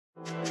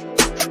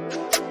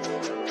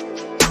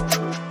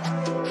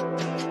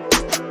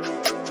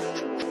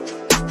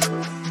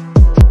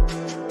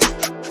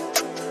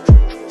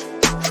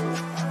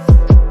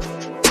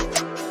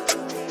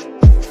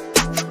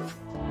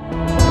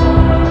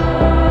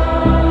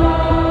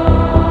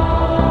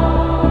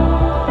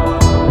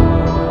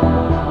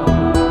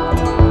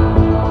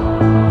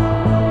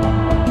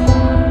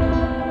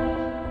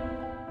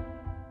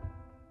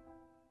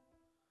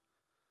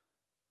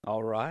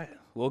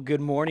Well,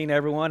 good morning,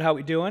 everyone. How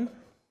we doing?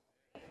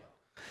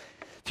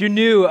 If you're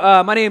new,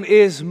 my name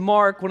is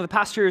Mark, one of the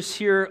pastors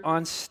here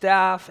on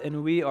staff,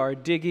 and we are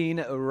digging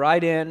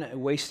right in,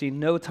 wasting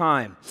no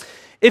time.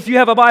 If you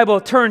have a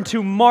Bible, turn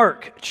to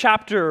Mark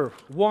chapter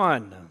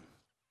 1.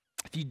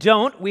 If you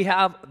don't, we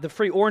have the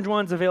free orange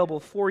ones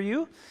available for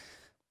you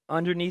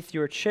underneath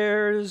your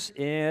chairs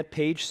at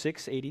page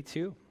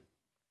 682.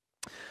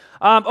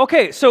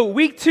 Okay, so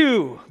week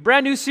 2,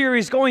 brand new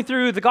series going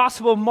through the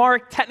Gospel of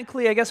Mark.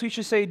 Technically, I guess we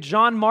should say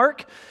John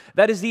Mark.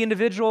 That is the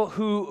individual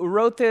who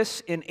wrote this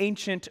in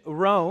ancient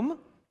Rome.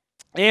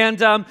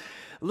 And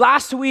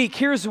last week,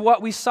 here's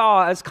what we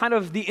saw as kind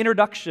of the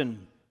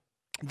introduction.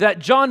 That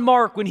John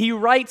Mark, when he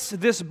writes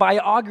this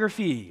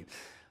biography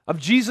of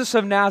Jesus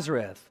of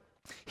Nazareth,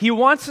 he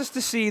wants us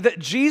to see that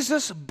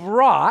Jesus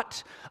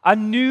brought a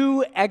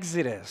new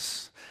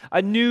exodus.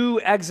 A new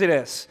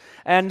exodus.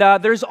 And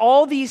there's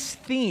all these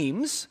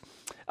themes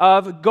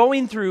of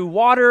going through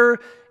water.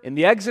 In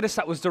the Exodus,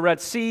 that was the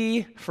Red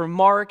Sea. For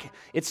Mark,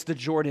 it's the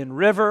Jordan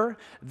River.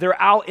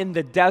 They're out in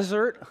the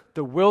desert,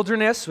 the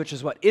wilderness, which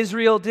is what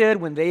Israel did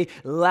when they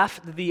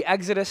left the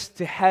Exodus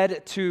to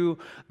head to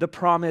the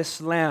Promised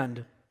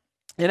Land.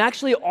 And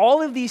actually,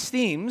 all of these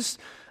themes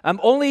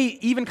only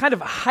even kind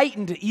of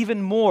heightened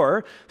even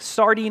more,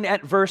 starting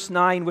at verse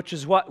 9, which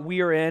is what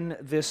we are in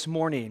this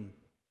morning.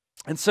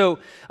 And so,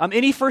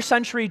 any first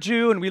century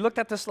Jew, and we looked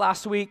at this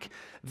last week,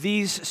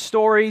 these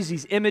stories,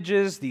 these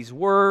images, these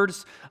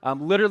words,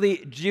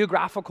 literally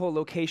geographical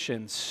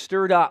locations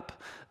stirred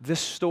up this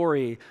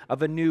story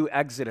of a new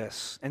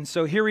exodus. And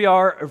so here we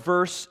are,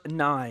 verse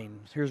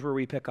 9. Here's where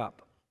we pick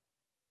up.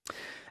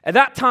 At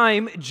that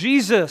time,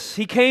 Jesus,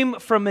 he came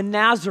from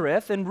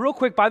Nazareth. And real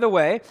quick, by the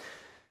way,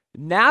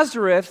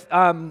 Nazareth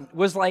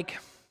was like...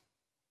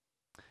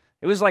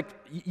 It was like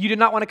you did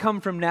not want to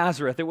come from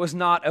Nazareth. It was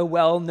not a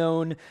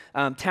well-known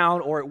town,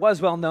 or it was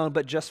well-known,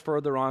 but just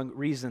for the wrong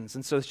reasons.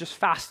 And so it's just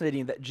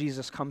fascinating that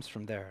Jesus comes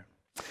from there.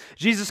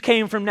 Jesus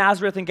came from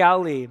Nazareth in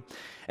Galilee,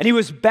 and he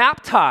was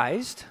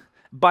baptized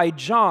by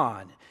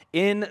John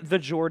in the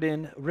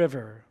Jordan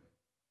River.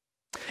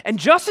 And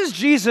just as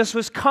Jesus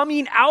was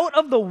coming out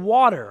of the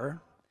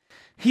water,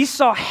 he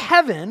saw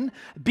heaven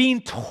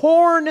being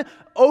torn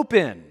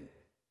open.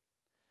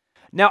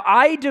 Now,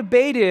 I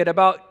debated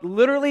about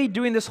literally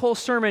doing this whole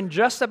sermon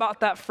just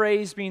about that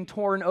phrase being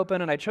torn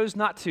open, and I chose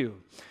not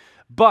to.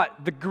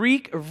 But the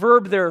Greek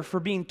verb there for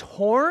being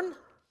torn,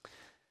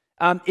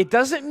 it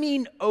doesn't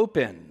mean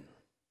open.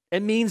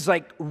 It means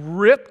like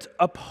ripped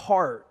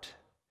apart.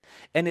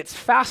 And it's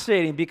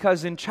fascinating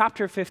because in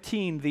chapter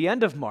 15, the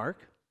end of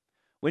Mark,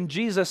 when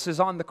Jesus is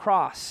on the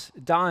cross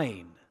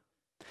dying,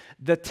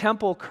 the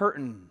temple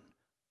curtain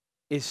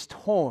is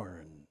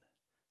torn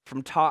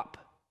from top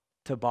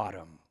to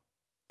bottom.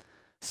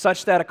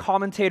 Such that a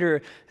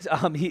commentator,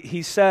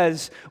 he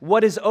says,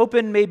 what is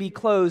open may be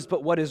closed,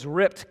 but what is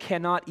ripped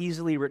cannot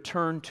easily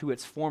return to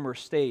its former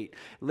state.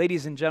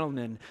 Ladies and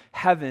gentlemen,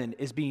 heaven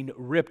is being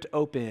ripped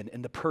open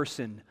in the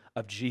person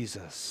of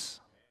Jesus.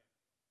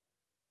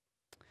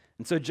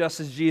 And so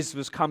just as Jesus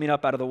was coming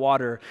up out of the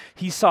water,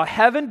 he saw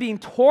heaven being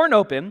torn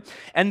open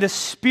and the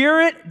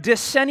Spirit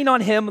descending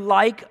on him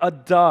like a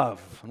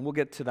dove. And we'll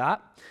get to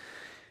that.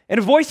 And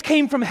a voice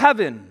came from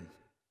heaven,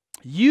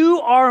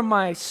 "You are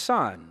my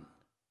Son,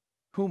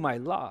 whom I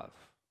love,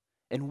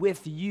 and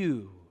with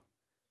you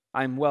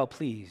I'm well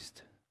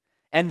pleased."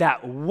 And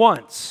at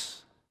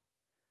once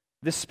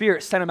the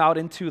Spirit sent him out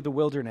into the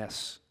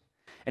wilderness.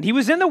 And he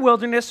was in the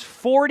wilderness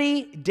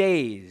 40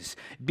 days,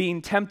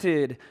 being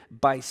tempted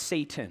by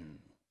Satan.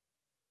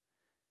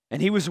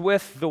 And he was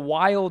with the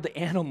wild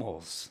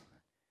animals,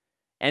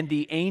 and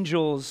the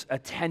angels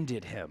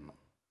attended him.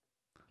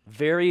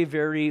 Very,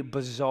 very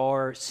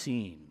bizarre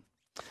scene.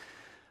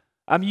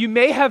 You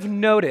may have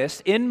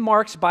noticed in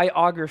Mark's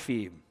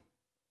biography,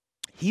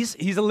 he's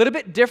a little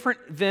bit different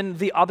than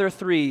the other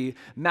three,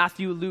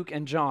 Matthew, Luke,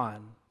 and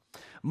John.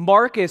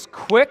 Mark is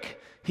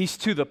quick, he's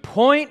to the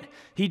point,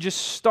 he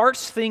just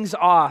starts things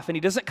off, and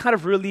he doesn't kind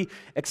of really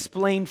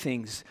explain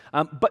things.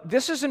 But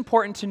this is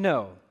important to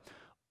know.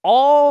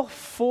 All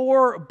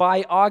 4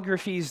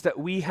 biographies that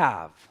we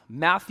have,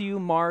 Matthew,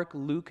 Mark,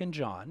 Luke, and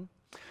John,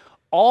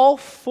 all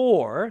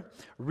 4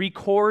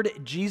 record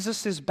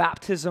Jesus'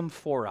 baptism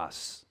for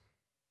us.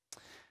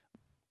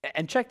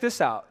 And check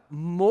this out.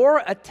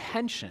 More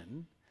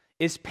attention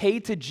is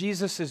paid to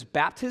Jesus'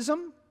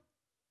 baptism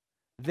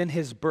than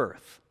his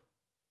birth.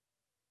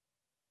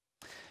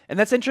 And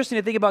that's interesting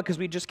to think about because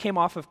we just came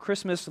off of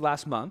Christmas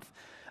last month.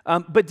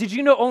 But did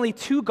you know only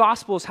 2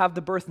 Gospels have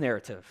the birth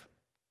narrative?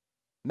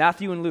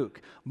 Matthew and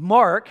Luke.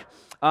 Mark,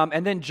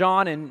 and then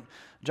John and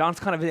John's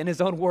kind of in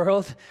his own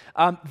world.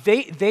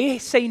 They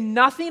say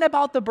nothing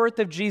about the birth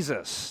of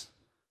Jesus.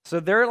 So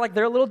they're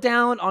a little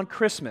down on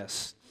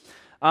Christmas.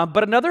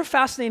 But another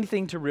fascinating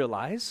thing to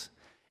realize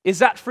is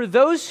that for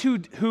those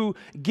who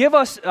give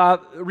us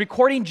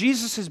recording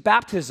Jesus'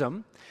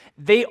 baptism,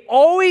 they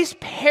always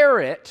pair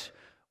it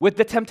with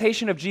the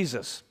temptation of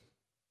Jesus.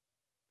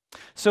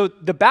 So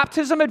the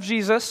baptism of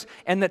Jesus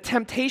and the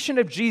temptation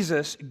of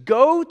Jesus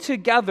go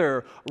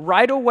together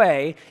right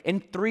away in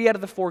 3 out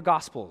of the 4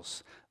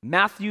 Gospels.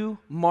 Matthew,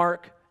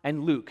 Mark,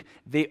 and Luke.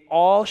 They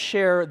all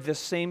share the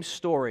same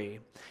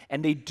story,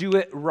 and they do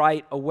it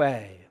right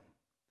away.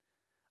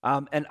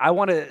 And I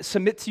want to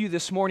submit to you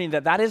this morning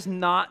that is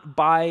not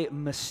by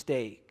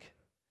mistake.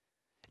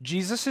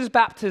 Jesus'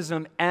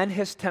 baptism and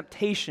his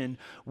temptation,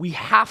 we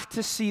have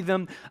to see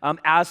them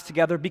as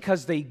together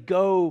because they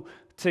go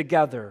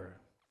together.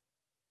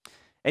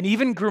 And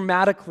even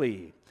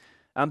grammatically,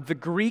 the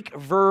Greek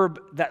verb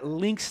that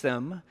links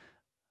them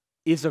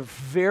is a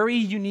very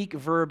unique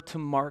verb to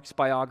Mark's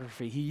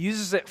biography. He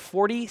uses it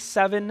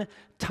 47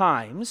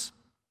 times.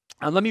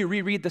 Let me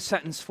reread the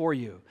sentence for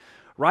you.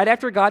 Right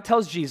after God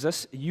tells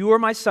Jesus, "You are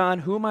my son,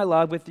 whom I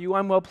love, with you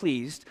I'm well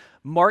pleased,"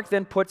 Mark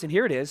then puts, and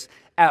here it is,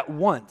 "at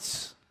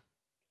once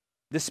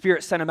the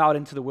Spirit sent him out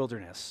into the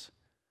wilderness."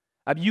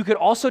 You could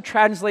also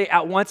translate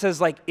 "at once"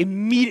 as like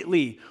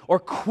immediately or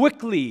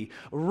quickly,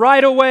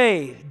 right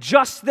away,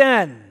 just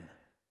then.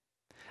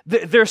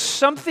 There's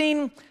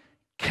something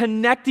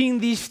connecting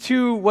these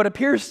two, what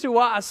appears to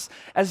us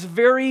as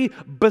very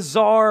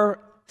bizarre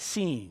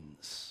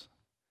scenes.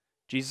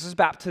 Jesus'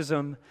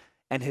 baptism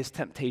and his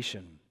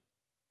temptation.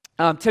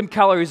 Tim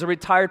Keller, who's a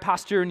retired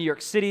pastor in New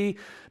York City,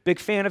 big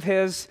fan of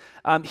his,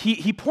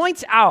 he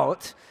points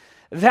out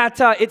that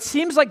it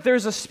seems like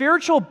there's a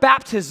spiritual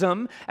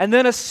baptism and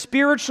then a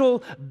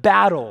spiritual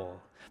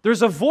battle.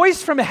 There's a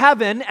voice from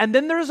heaven, and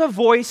then there's a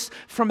voice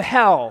from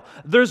hell.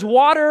 There's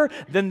water,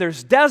 then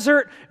there's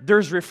desert,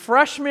 there's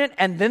refreshment,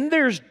 and then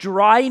there's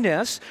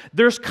dryness.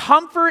 There's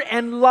comfort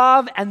and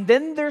love, and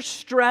then there's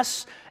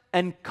stress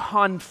and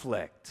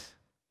conflict.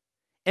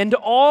 And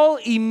all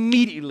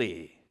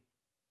immediately.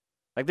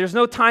 Like there's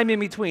no time in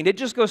between. It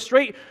just goes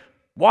straight,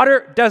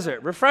 water,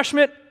 desert,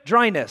 refreshment,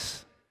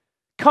 dryness,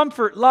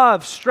 comfort,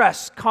 love,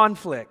 stress,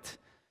 conflict.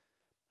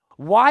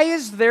 Why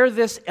is there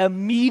this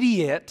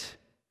immediate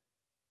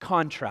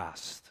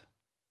contrast?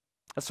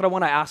 That's what I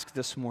want to ask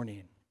this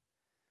morning.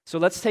 So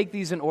let's take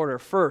these in order.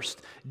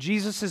 First,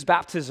 Jesus'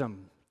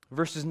 baptism,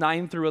 verses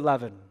 9 through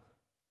 11.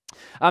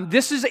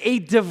 This is a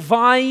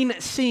divine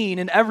scene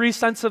in every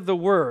sense of the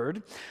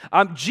word.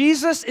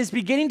 Jesus is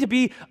beginning to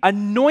be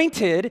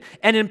anointed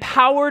and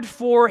empowered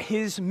for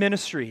his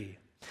ministry.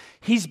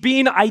 He's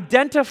being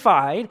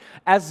identified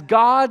as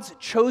God's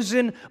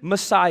chosen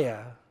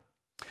Messiah.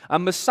 A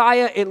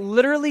Messiah, it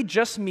literally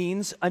just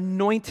means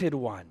anointed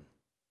one.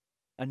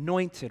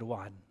 Anointed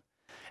one.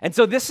 And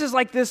so this is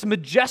like this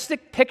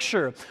majestic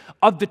picture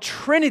of the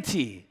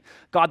Trinity.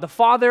 God the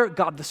Father,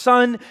 God the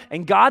Son,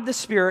 and God the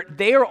Spirit.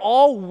 They are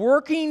all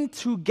working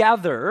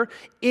together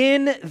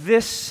in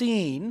this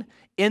scene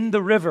in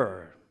the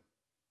river.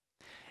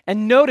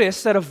 And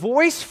notice that a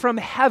voice from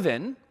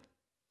heaven,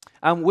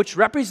 which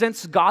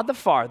represents God the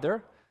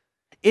Father,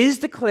 is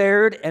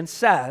declared and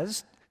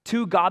says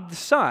to God the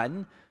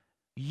Son,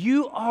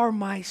 "You are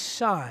my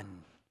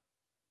Son,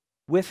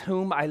 with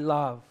whom I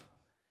love,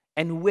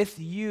 and with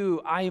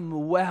you I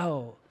am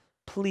well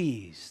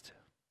pleased."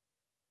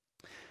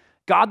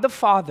 God the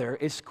Father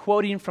is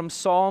quoting from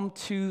Psalm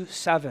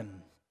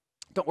 2:7.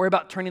 Don't worry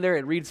about turning there.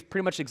 It reads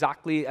pretty much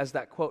exactly as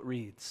that quote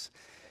reads.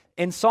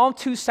 And Psalm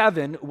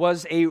 2:7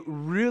 was a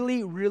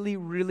really, really,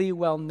 really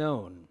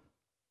well-known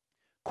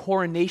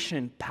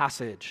coronation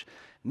passage,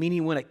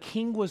 meaning when a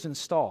king was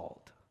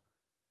installed,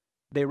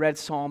 they read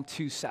Psalm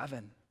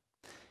 2:7.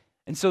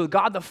 And so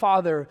God the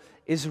Father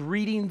is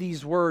reading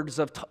these words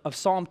of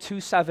Psalm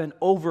 2:7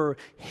 over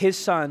his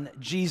Son,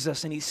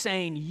 Jesus, and he's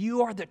saying,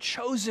 "You are the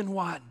chosen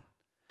one.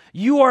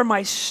 You are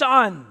my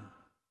Son."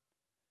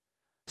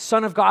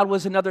 Son of God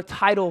was another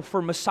title for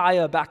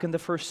Messiah back in the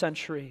first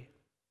century.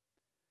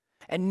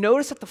 And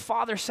notice that the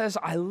Father says,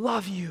 "I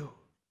love you.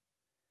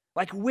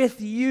 Like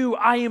with you,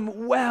 I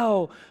am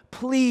well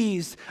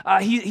pleased."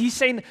 He's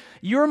saying,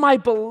 "You're my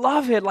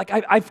beloved. Like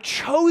I've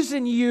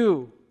chosen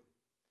you.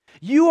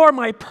 You are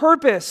my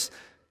purpose.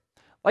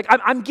 Like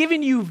I'm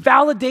giving you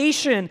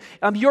validation.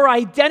 Your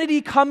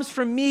identity comes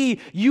from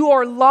me. You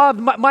are loved.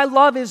 My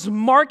love is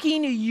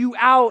marking you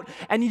out,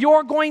 and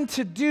you're going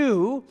to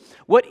do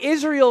what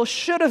Israel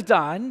should have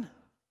done,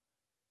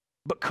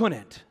 but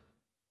couldn't."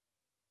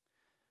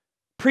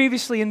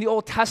 Previously in the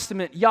Old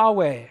Testament,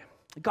 Yahweh,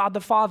 God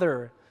the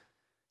Father,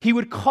 he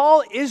would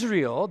call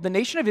Israel, the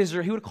nation of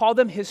Israel, he would call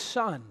them his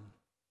son.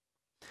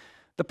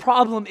 The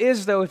problem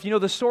is, though, if you know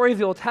the story of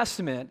the Old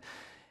Testament,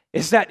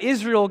 is that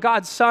Israel,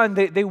 God's son,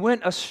 they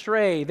went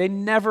astray. They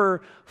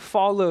never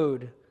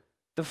followed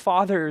the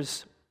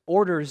Father's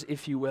orders,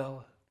 if you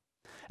will.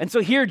 And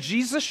so here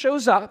Jesus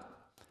shows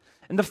up,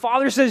 And the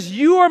Father says,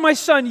 you are my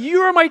Son,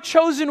 you are my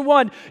chosen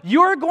one.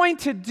 You're going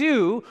to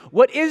do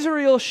what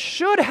Israel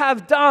should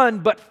have done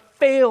but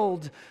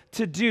failed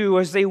to do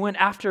as they went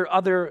after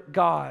other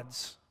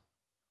gods.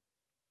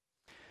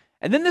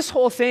 And then this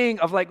whole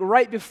thing of like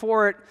right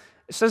before it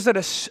says that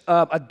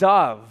a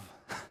dove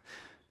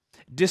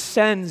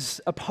descends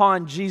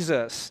upon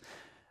Jesus.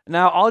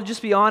 Now, I'll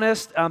just be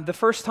honest, the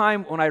first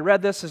time when I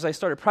read this as I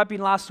started prepping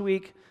last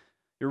week,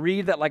 you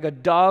read that like a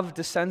dove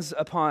descends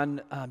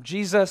upon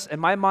Jesus, and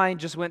my mind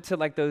just went to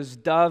like those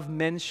Dove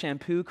men's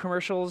shampoo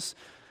commercials,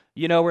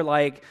 you know, where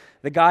like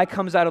the guy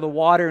comes out of the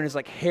water and his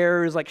like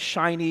hair is like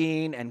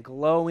shining and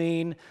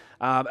glowing.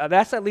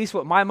 That's at least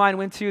what my mind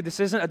went to. This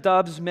isn't a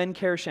Dove's Men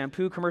Care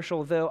shampoo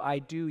commercial, though I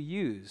do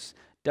use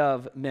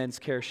Dove Men's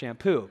Care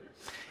shampoo.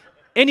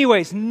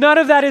 Anyways, none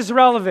of that is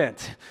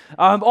relevant.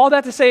 All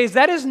that to say is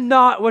that is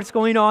not what's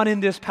going on in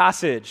this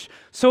passage.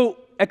 So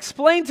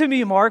explain to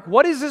me, Mark,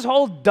 what is this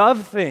whole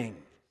dove thing?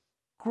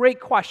 Great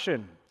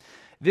question.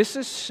 This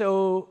is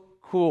so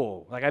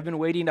cool. Like I've been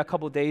waiting a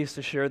couple days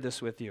to share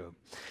this with you.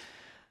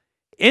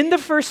 In the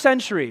first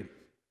century,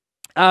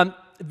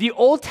 the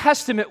Old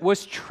Testament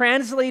was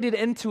translated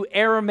into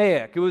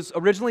Aramaic. It was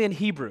originally in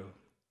Hebrew.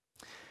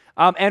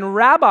 And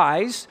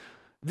rabbis,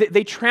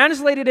 they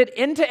translated it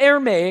into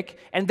Aramaic,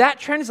 and that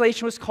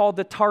translation was called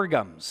the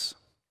Targums.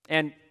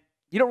 And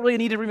you don't really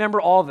need to remember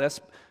all this.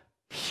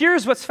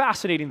 Here's what's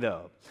fascinating,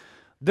 though.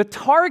 The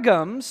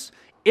Targums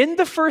in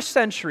the first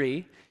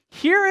century,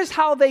 here is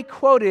how they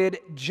quoted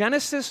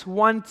Genesis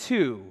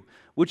 1:2,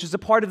 which is a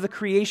part of the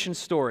creation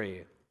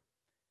story.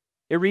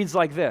 It reads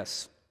like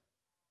this.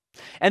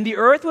 And the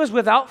earth was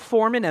without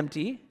form and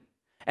empty,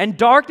 and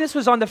darkness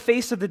was on the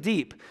face of the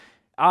deep.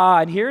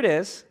 And here it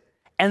is.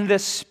 And the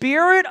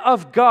Spirit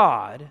of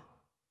God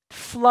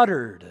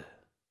fluttered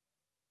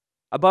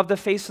above the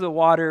face of the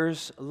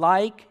waters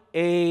like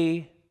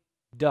a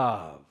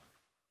dove.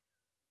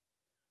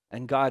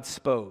 And God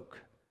spoke,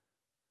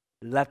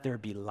 let there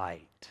be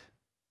light.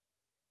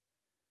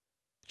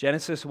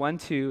 Genesis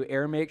 1:2,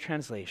 Aramaic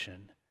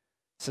translation,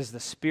 says the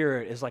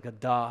Spirit is like a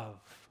dove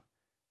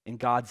in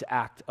God's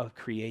act of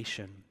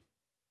creation.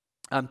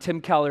 Tim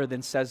Keller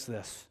then says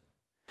this.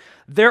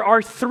 There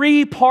are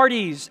three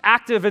parties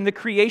active in the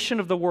creation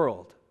of the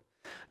world.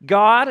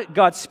 God,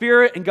 God's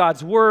Spirit, and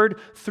God's Word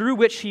through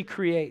which He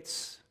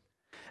creates.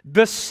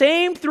 The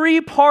same three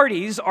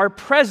parties are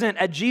present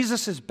at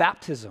Jesus'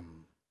 baptism.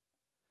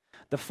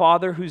 The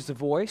Father, who's the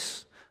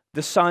voice,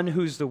 the Son,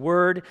 who's the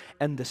Word,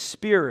 and the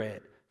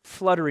Spirit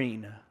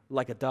fluttering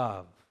like a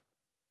dove.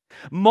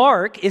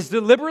 Mark is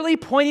deliberately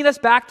pointing us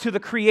back to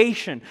the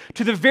creation,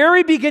 to the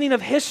very beginning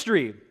of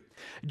history.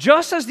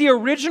 Just as the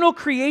original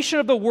creation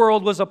of the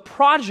world was a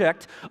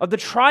project of the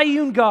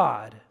triune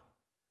God,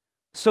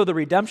 so the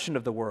redemption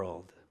of the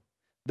world,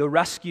 the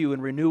rescue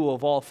and renewal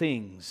of all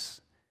things,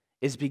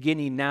 is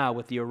beginning now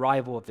with the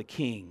arrival of the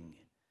King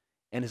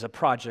and is a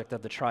project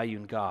of the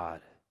triune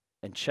God.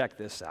 And check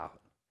this out.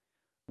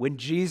 When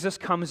Jesus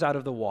comes out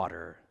of the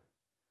water,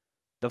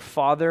 the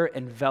Father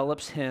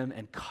envelops him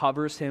and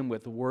covers him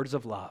with words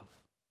of love.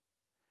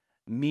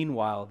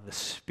 Meanwhile, the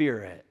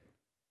Spirit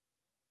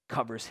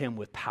covers him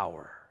with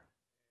power.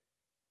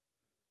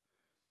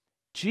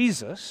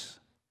 Jesus,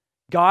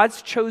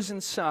 God's chosen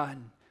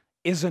Son,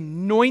 is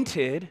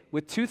anointed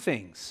with two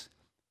things,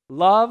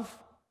 love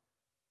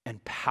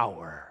and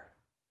power.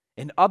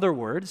 In other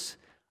words,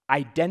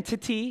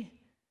 identity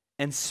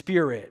and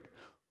spirit.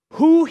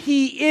 Who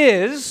he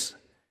is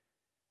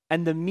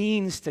and the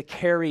means to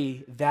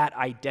carry that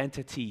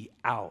identity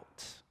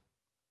out.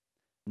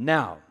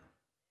 Now,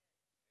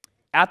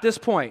 at this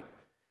point,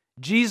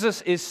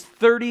 Jesus is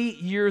 30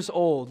 years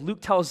old.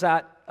 Luke tells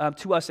that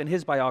to us in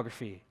his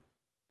biography.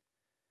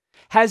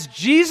 Has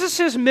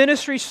Jesus'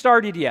 ministry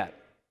started yet?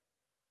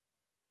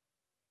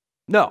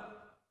 No.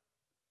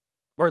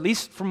 Or at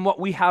least from what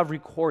we have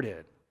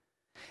recorded.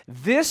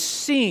 This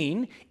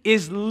scene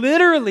is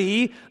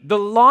literally the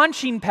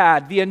launching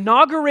pad, the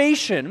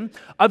inauguration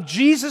of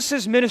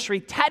Jesus' ministry.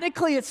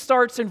 Technically, it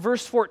starts in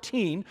verse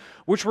 14,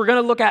 which we're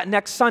going to look at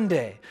next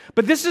Sunday.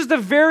 But this is the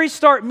very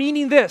start,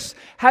 meaning this.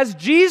 Has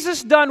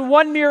Jesus done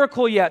one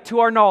miracle yet to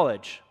our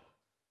knowledge?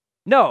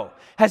 No.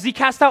 Has he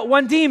cast out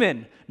one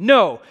demon?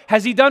 No.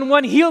 Has he done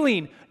one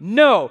healing?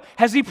 No.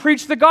 Has he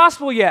preached the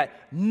gospel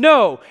yet?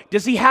 No.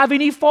 Does he have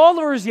any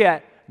followers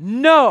yet?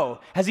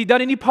 No. Has he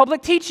done any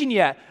public teaching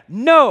yet?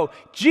 No.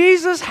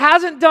 Jesus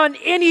hasn't done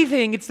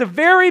anything. It's the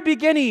very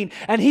beginning,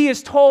 and he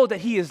is told that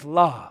he is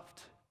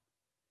loved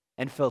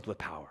and filled with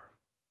power.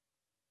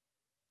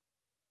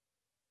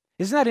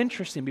 Isn't that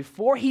interesting?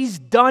 Before he's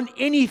done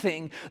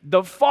anything,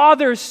 the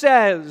Father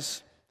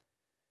says,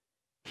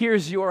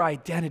 here's your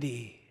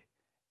identity,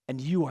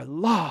 and you are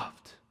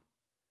loved.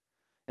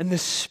 And the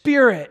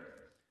Spirit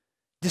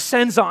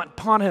descends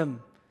upon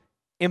him,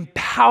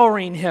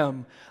 empowering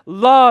him.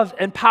 Love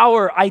and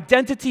power,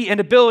 identity and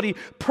ability,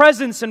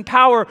 presence and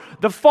power.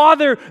 The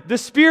Father, the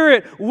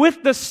Spirit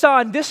with the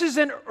Son. This is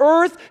an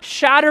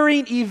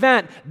earth-shattering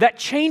event that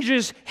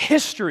changes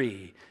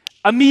history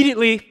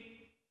immediately.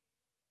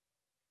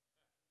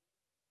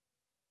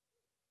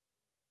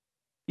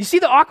 You see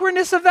the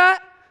awkwardness of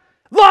that?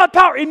 Law of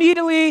power,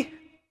 immediately,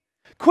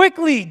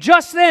 quickly,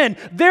 just then.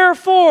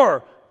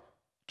 Therefore,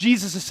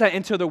 Jesus is sent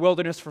into the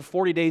wilderness for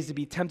 40 days to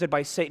be tempted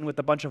by Satan with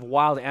a bunch of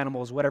wild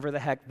animals, whatever the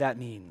heck that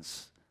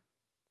means.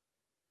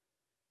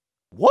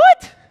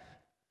 What?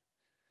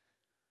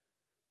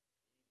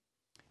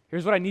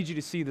 Here's what I need you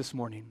to see this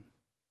morning.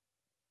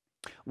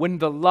 When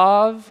the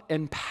love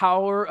and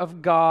power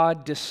of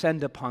God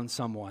descend upon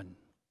someone,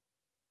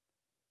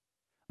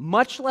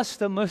 much less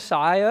the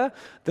Messiah,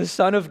 the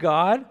Son of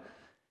God,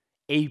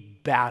 a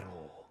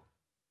battle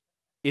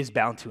is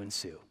bound to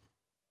ensue.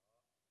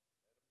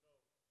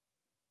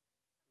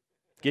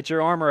 Get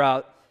your armor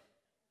out.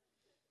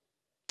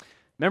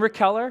 Remember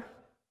Keller?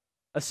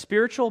 A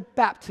spiritual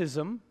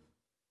baptism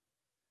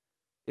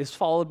is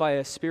followed by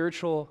a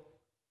spiritual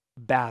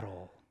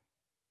battle.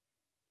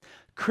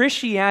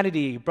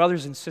 Christianity,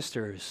 brothers and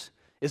sisters,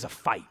 is a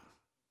fight.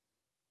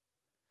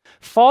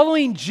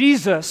 Following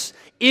Jesus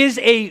is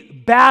a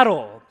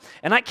battle.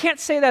 And I can't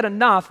say that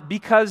enough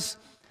because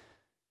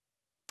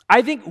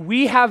I think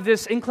we have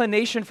this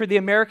inclination for the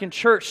American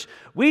church.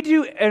 We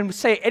do and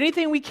say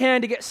anything we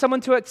can to get someone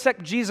to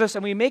accept Jesus,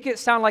 and we make it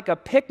sound like a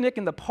picnic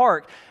in the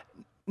park.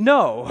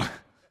 No.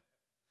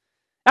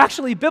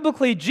 Actually,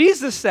 biblically,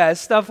 Jesus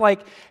says stuff like,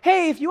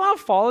 hey, if you want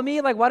to follow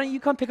me, why don't you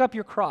come pick up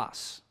your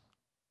cross?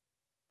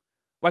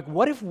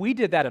 What if we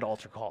did that at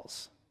altar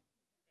calls?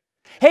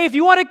 Hey, if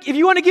you want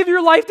to give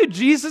your life to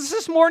Jesus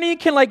this morning,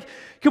 can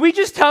we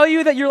just tell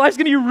you that your life's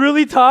going to be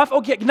really tough?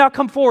 Okay, now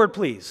come forward,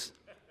 please.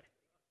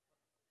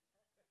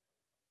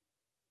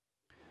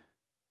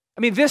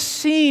 I mean, this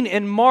scene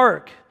in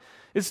Mark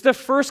is the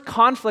first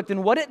conflict,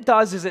 and what it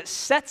does is it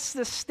sets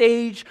the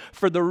stage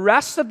for the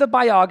rest of the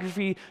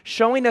biography,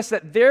 showing us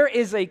that there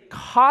is a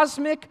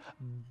cosmic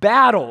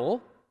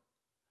battle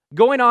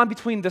going on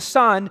between the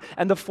Son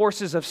and the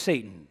forces of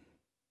Satan.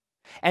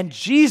 And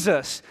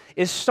Jesus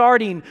is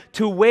starting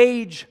to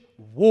wage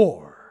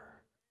war.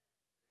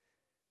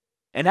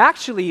 And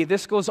actually,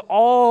 this goes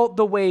all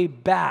the way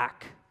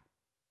back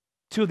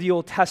to the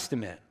Old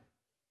Testament.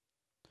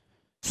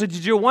 So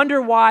did you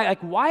wonder why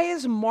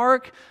is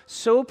Mark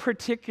so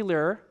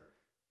particular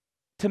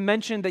to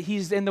mention that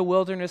he's in the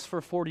wilderness for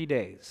 40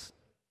 days?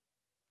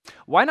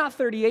 Why not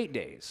 38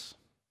 days?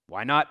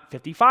 Why not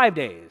 55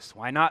 days?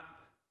 Why not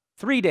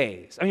 3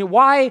 days? I mean,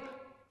 why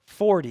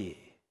 40?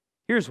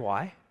 Here's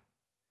why.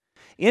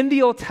 In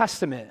the Old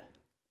Testament,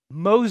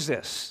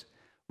 Moses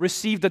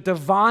received a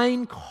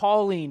divine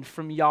calling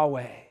from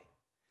Yahweh.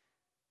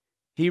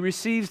 He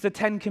receives the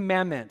 10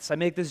 Commandments. I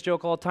make this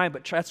joke all the time,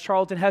 but that's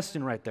Charlton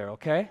Heston right there,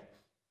 okay?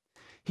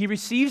 He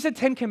receives the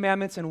 10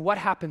 Commandments, and what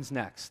happens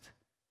next?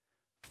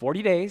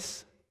 40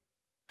 days,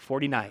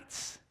 40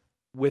 nights,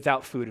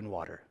 without food and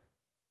water.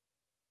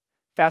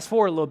 Fast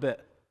forward a little bit.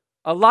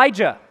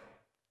 Elijah,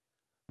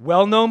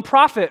 well-known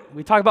prophet.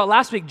 We talked about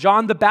last week,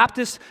 John the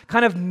Baptist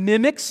kind of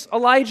mimics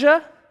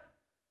Elijah.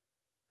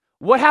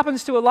 What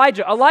happens to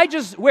Elijah?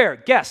 Elijah's where?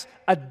 Guess.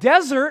 A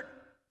desert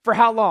for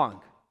how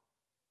long?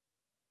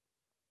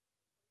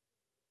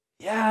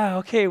 Yeah,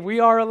 okay, we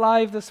are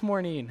alive this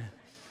morning.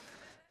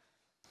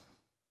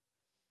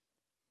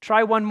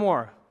 Try one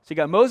more. So you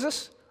got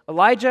Moses,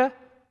 Elijah,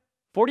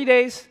 40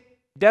 days,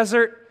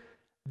 desert.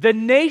 The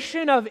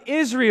nation of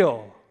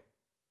Israel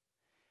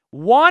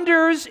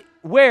wanders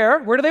where?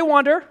 Where do they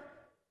wander?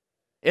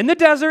 In the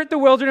desert, the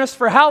wilderness,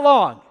 for how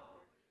long?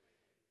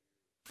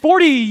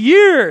 40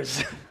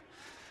 years.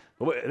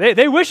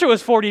 They wish it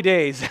was 40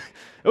 days. It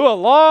was a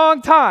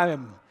long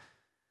time.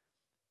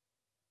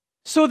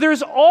 So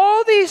there's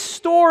all these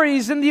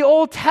stories in the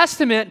Old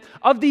Testament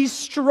of these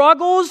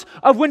struggles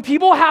of when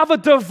people have a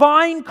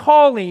divine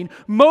calling,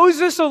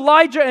 Moses,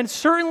 Elijah, and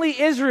certainly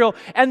Israel,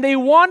 and they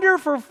wander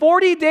for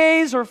 40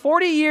 days or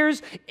 40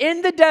 years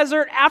in the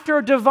desert after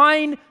a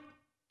divine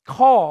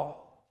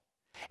call.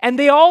 And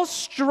they all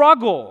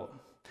struggle.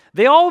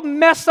 They all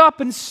mess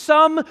up in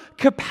some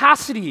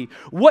capacity.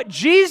 What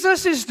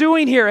Jesus is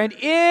doing here, and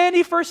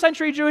any first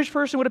century Jewish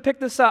person would have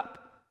picked this up,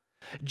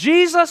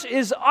 Jesus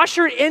is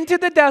ushered into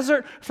the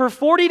desert for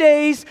 40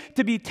 days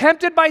to be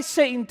tempted by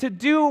Satan to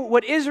do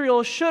what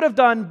Israel should have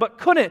done but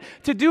couldn't,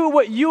 to do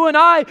what you and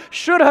I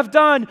should have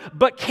done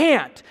but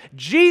can't.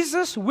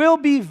 Jesus will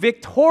be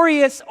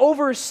victorious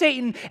over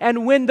Satan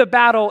and win the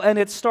battle, and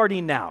it's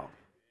starting now.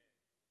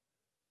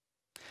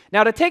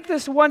 Now, to take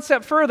this one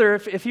step further,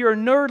 if you're a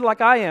nerd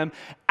like I am,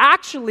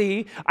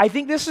 actually, I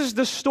think this is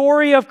the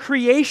story of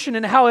creation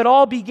and how it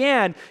all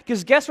began,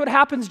 because guess what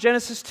happens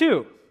Genesis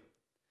 2?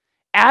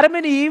 Adam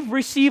and Eve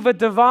receive a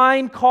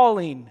divine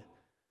calling,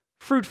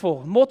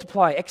 fruitful,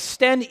 multiply,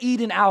 extend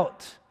Eden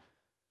out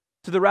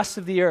to the rest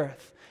of the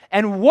earth.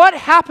 And what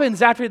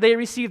happens after they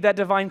receive that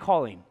divine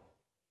calling?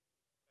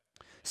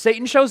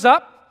 Satan shows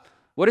up.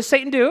 What does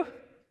Satan do?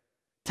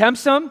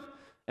 Tempts them.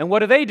 And what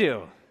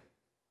do?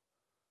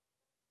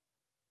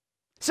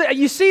 So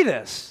you see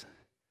this.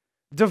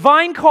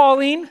 Divine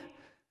calling,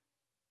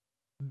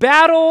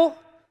 battle,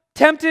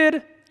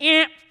 tempted,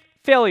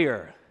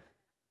 failure.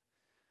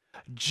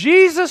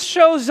 Jesus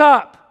shows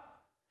up,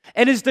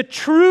 and is the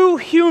true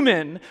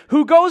human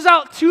who goes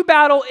out to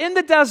battle in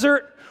the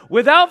desert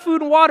without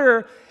food and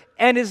water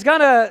and is going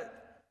to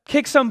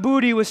kick some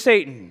booty with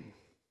Satan.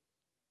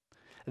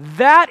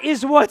 That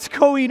is what's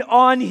going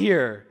on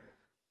here.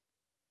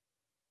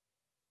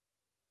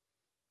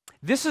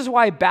 This is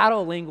why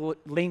battle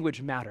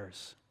language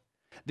matters.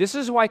 This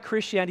is why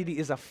Christianity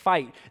is a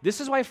fight.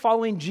 This is why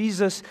following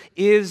Jesus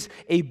is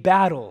a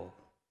battle.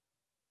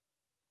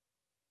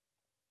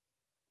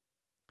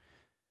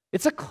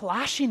 It's a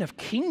clashing of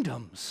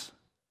kingdoms.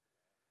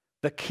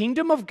 The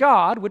kingdom of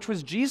God, which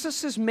was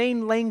Jesus'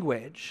 main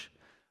language,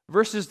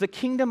 versus the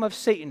kingdom of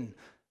Satan,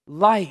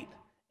 light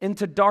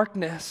into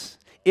darkness.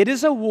 It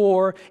is a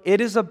war. It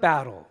is a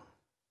battle.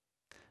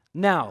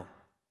 Now,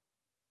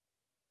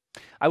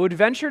 I would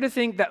venture to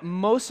think that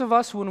most of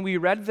us, when we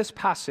read this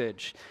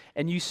passage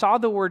and you saw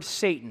the word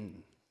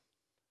Satan,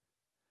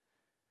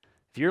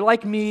 if you're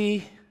like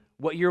me,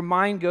 what your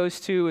mind goes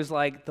to is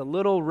like the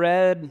little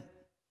red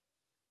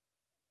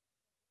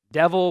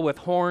devil with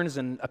horns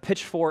and a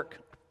pitchfork,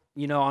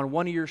 on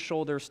one of your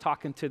shoulders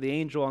talking to the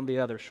angel on the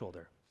other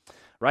shoulder,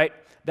 right?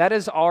 That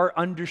is our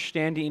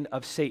understanding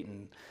of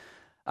Satan.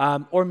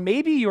 Or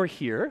maybe you're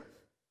here,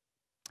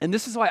 and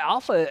this is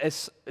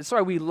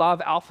why we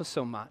love Alpha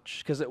so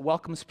much, because it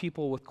welcomes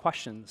people with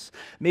questions.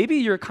 Maybe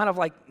you're kind of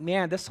like,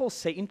 man, this whole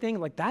Satan thing,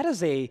 like that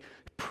is a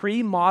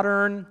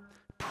pre-modern,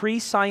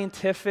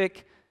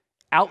 pre-scientific,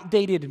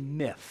 outdated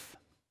myth.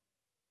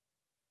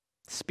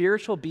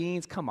 Spiritual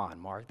beings, come on,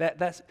 Mark.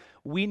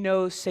 We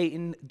know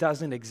Satan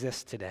doesn't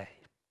exist today.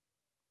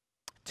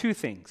 Two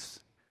things.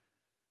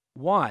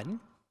 One,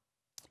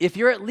 if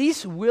you're at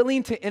least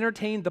willing to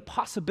entertain the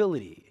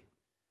possibility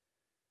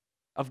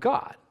of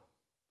God,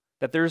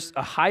 that there's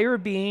a higher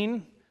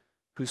being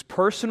who's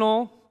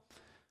personal.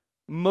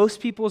 Most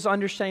people's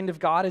understanding of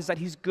God is that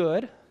he's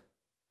good.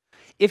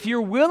 If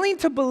you're willing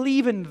to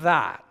believe in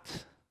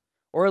that,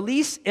 or at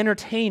least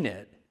entertain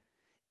it,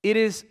 it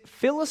is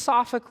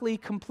philosophically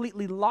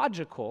completely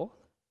logical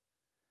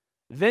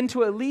then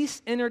to at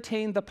least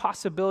entertain the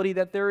possibility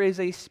that there is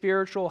a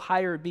spiritual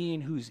higher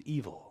being who's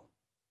evil.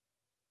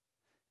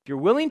 If you're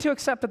willing to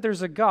accept that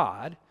there's a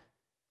God,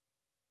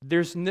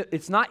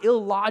 it's not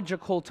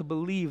illogical to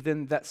believe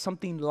then that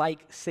something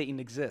like Satan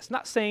exists.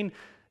 Not saying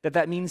that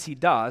that means he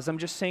does. I'm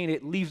just saying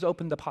it leaves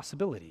open the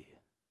possibility.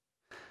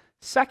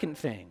 Second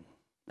thing,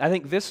 I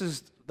think this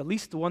is at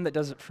least the one that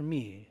does it for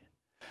me.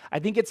 I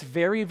think it's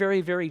very,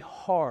 very, very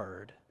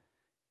hard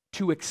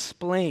to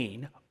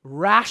explain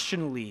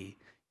rationally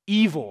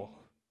evil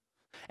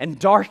and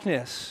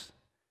darkness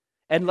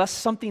unless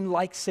something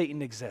like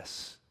Satan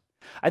exists.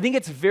 I think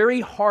it's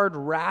very hard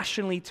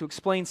rationally to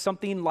explain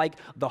something like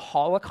the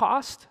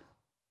Holocaust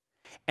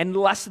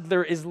unless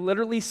there is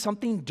literally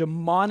something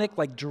demonic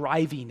like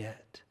driving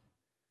it.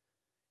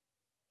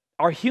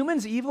 Are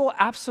humans evil?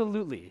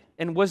 Absolutely.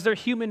 And was there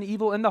human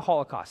evil in the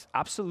Holocaust?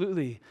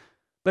 Absolutely.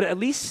 But it at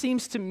least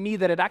seems to me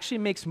that it actually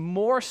makes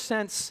more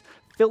sense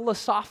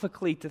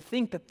philosophically to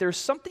think that there's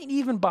something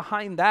even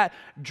behind that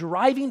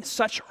driving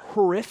such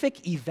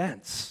horrific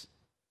events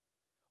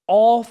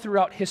all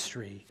throughout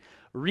history.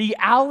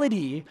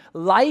 Reality,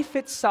 life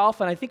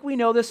itself, and I think we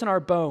know this in our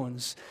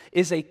bones,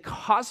 is a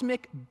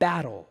cosmic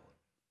battle.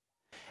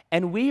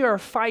 And we are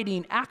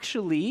fighting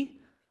actually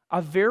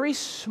a very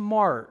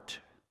smart,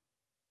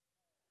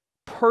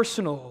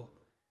 personal,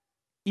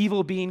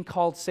 evil being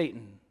called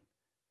Satan.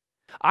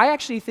 I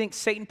actually think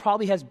Satan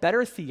probably has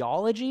better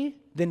theology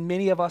than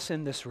many of us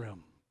in this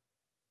room.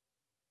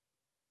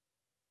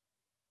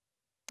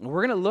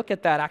 We're going to look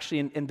at that actually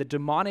in the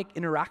demonic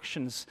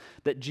interactions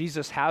that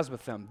Jesus has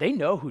with them. They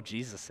know who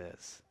Jesus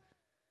is.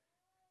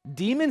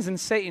 Demons and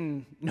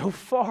Satan know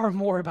far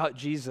more about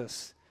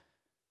Jesus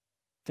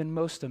than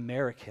most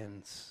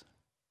Americans.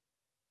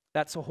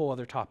 That's a whole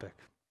other topic.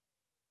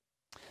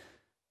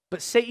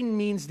 But Satan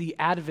means the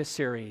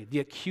adversary, the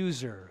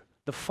accuser,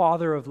 the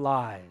father of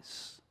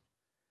lies.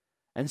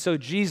 And so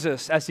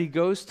Jesus, as he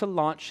goes to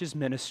launch his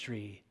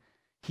ministry,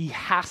 he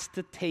has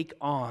to take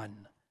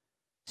on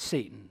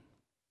Satan.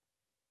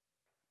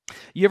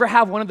 You ever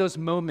have one of those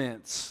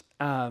moments,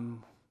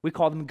 we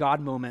call them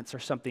God moments or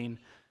something,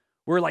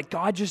 where like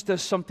God just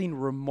does something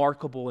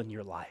remarkable in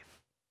your life?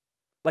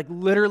 Like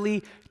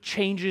literally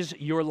changes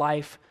your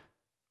life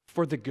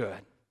for the good.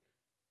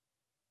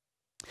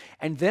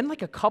 And then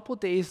like a couple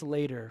days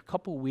later, a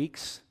couple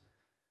weeks,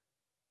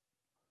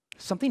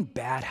 something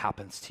bad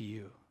happens to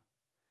you.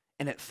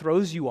 And it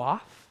throws you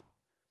off.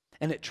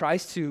 And it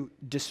tries to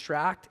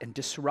distract and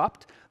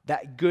disrupt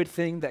that good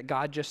thing that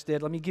God just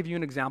did. Let me give you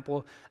an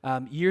example.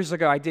 Years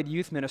ago, I did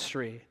youth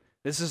ministry.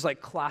 This is like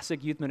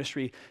classic youth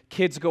ministry.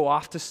 Kids go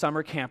off to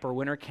summer camp or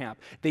winter camp.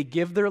 They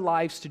give their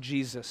lives to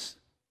Jesus.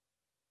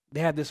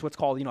 They had this, what's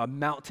called, a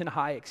mountain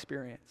high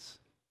experience.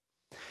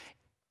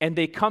 And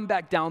they come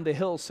back down the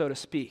hill, so to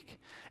speak.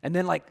 And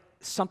then like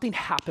something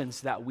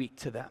happens that week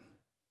to them.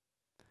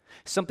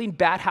 Something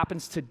bad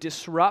happens to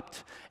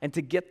disrupt and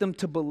to get them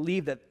to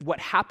believe that what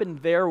happened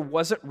there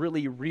wasn't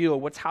really real.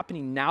 What's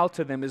happening now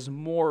to them is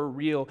more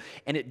real,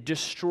 and it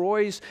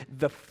destroys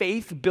the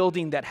faith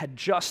building that had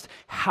just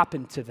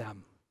happened to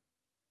them.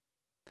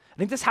 I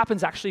think this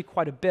happens actually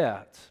quite a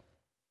bit.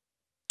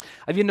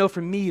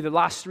 For me, the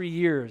last 3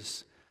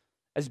 years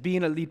as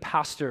being a lead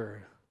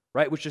pastor,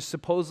 right, which is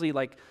supposedly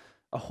like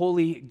a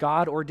holy,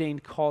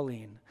 God-ordained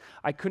calling,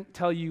 I couldn't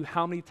tell you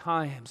how many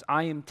times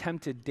I am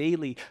tempted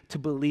daily to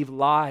believe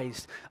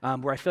lies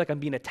where I feel like I'm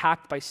being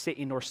attacked by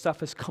Satan, or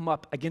stuff has come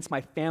up against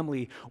my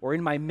family or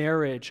in my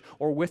marriage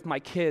or with my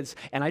kids,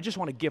 and I just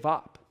want to give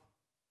up.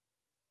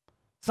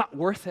 It's not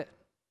worth it.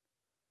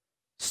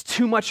 It's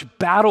too much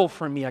battle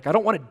for me. Like, I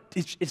don't want to,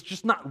 it's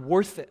just not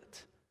worth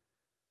it.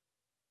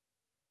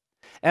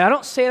 And I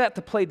don't say that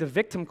to play the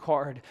victim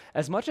card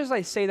as much as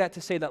I say that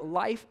to say that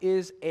life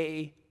is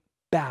a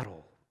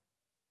battle.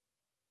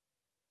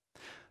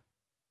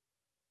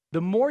 The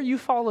more you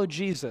follow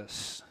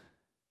Jesus,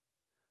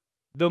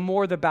 the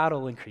more the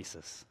battle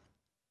increases.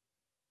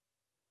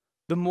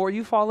 The more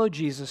you follow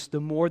Jesus, the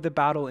more the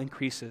battle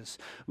increases.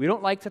 We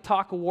don't like to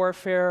talk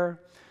warfare.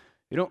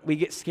 We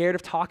get scared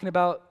of talking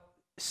about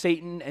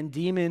Satan and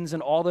demons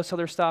and all this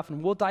other stuff,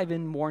 and we'll dive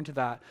in more into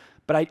that.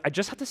 But I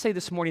just have to say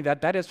this morning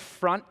that is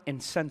front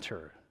and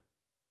center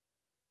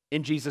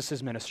in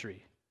Jesus'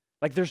 ministry.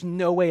 Like, there's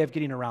no way of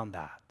getting around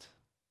that.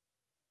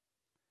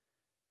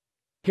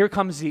 Here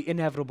comes the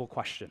inevitable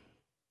question.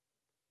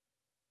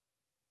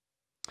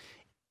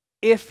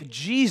 If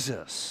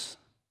Jesus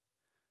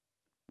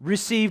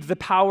received the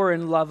power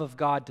and love of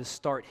God to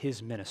start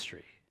his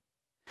ministry,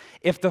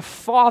 if the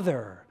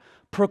Father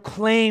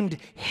proclaimed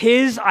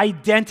his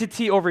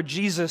identity over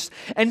Jesus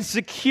and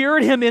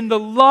secured him in the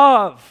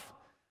love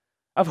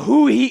of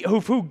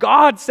who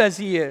God says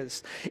he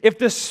is, if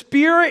the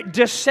Spirit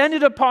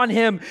descended upon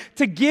him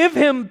to give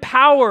him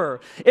power,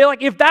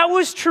 if that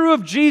was true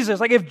of Jesus,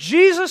 like if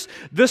Jesus,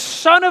 the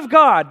Son of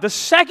God, the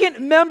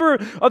second member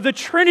of the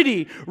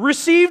Trinity,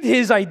 received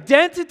his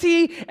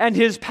identity and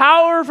his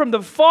power from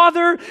the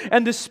Father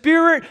and the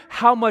Spirit,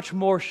 how much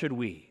more should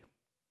we?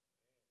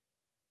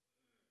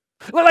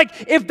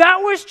 Like, if that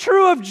was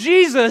true of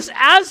Jesus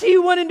as he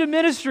went into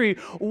ministry,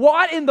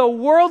 what in the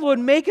world would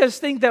make us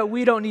think that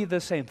we don't need the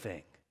same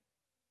thing?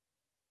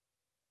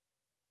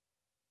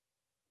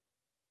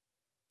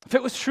 If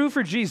it was true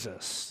for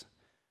Jesus,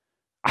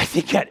 I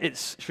think that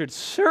it should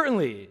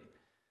certainly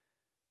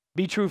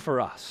be true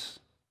for us.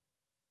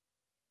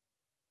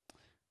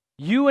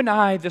 You and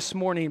I this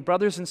morning,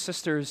 brothers and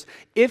sisters,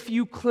 if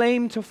you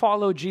claim to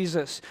follow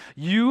Jesus,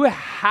 you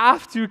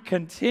have to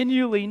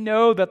continually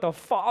know that the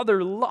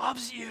Father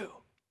loves you,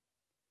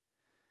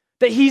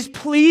 that he's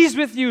pleased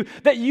with you,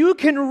 that you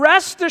can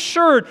rest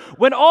assured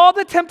when all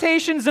the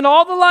temptations and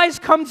all the lies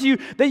come to you,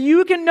 that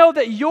you can know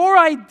that your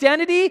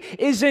identity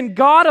is in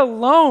God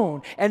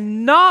alone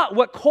and not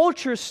what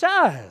culture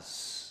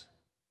says.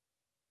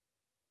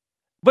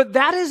 But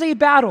that is a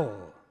battle.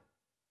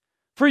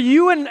 For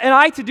you and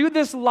I to do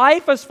this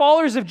life as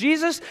followers of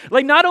Jesus,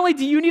 like, not only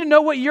do you need to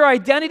know what your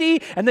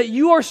identity and that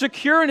you are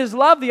secure in his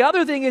love, the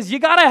other thing is you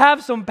got to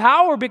have some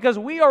power, because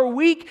we are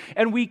weak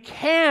and we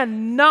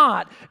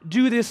cannot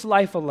do this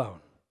life alone.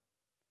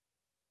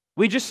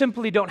 We just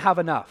simply don't have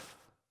enough.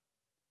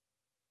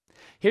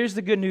 Here's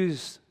the good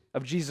news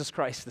of Jesus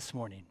Christ this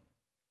morning.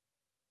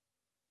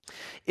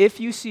 If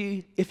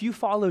you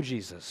follow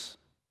Jesus,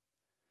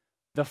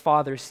 the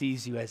Father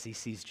sees you as he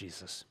sees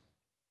Jesus.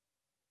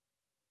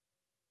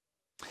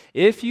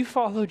 If you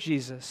follow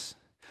Jesus,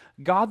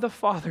 God the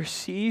Father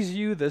sees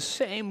you the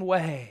same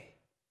way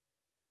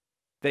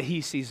that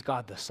he sees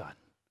God the Son.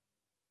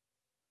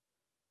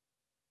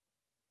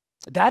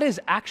 That is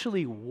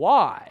actually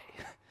why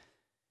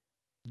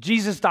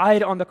Jesus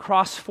died on the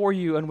cross for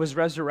you and was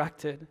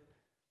resurrected.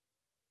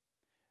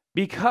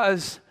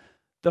 Because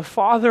the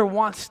Father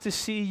wants to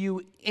see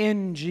you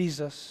in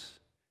Jesus.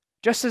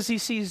 Just as he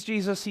sees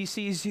Jesus, he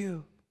sees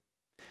you.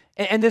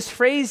 And this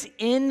phrase,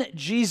 in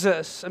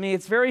Jesus,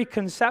 it's very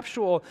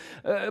conceptual,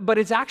 but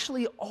it's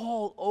actually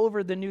all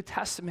over the New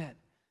Testament.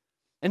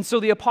 And so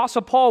the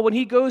Apostle Paul, when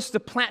he goes to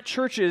plant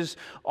churches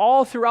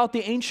all throughout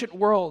the ancient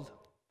world,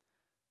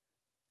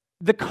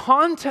 the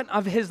content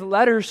of his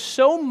letters,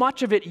 so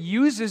much of it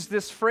uses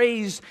this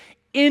phrase,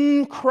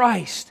 in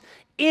Christ,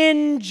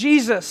 in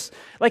Jesus.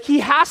 Like, he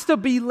has to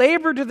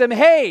belabor to them,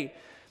 hey,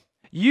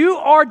 you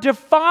are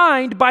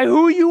defined by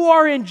who you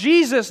are in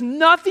Jesus.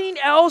 Nothing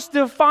else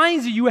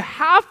defines you. You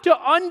have to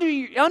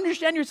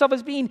understand yourself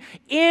as being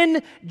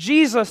in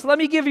Jesus. Let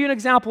me give you an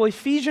example.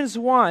 Ephesians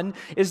 1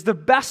 is the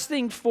best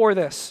thing for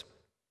this.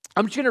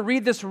 I'm just going to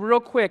read this real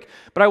quick,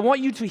 but I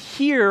want you to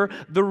hear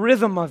the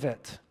rhythm of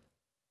it.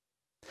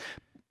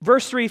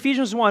 Verse 3,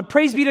 Ephesians 1,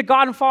 praise be to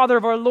God and Father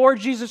of our Lord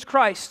Jesus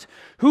Christ,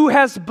 who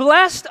has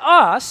blessed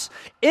us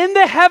in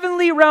the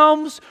heavenly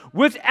realms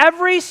with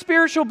every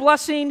spiritual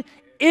blessing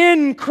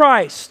in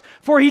Christ.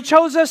 For he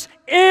chose us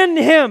in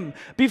him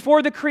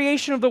before the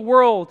creation of the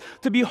world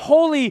to be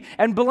holy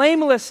and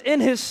blameless in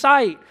his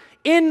sight.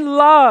 In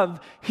love,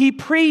 he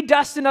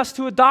predestined us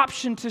to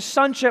adoption to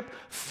sonship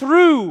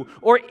through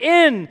or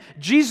in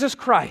Jesus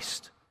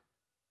Christ.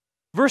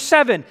 Verse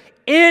 7,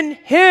 in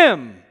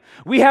him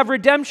we have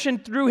redemption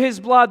through his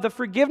blood, the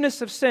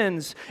forgiveness of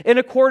sins in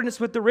accordance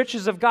with the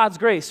riches of God's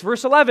grace.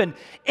 Verse 11,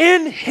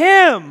 in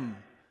him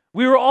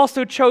we were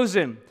also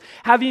chosen,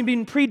 having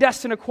been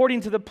predestined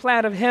according to the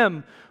plan of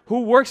him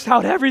who works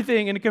out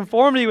everything in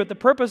conformity with the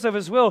purpose of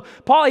his will.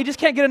 Paul, he just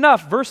can't get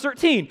enough. Verse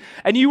 13,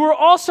 and you were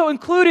also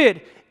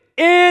included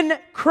in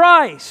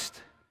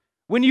Christ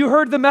when you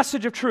heard the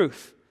message of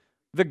truth,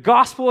 the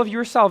gospel of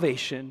your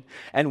salvation,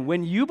 and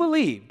when you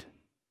believed,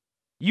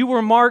 you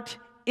were marked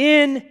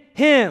in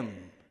him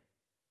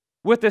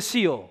with the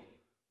seal,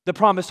 the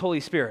promised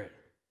Holy Spirit.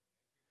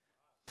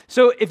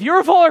 So if you're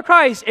a follower of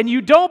Christ and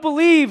you don't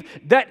believe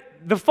that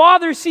the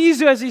Father sees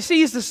you as he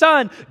sees the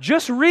Son,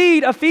 just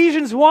read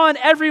Ephesians 1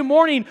 every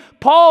morning.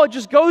 Paul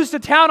just goes to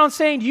town on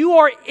saying, you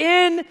are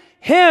in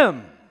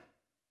him.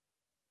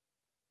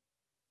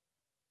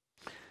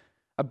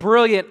 A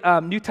brilliant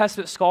New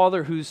Testament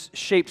scholar who's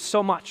shaped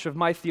so much of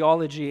my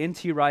theology,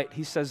 N.T. Wright,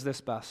 he says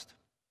this best.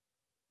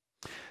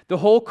 The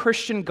whole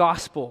Christian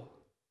gospel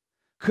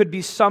could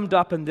be summed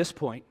up in this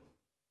point,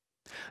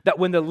 that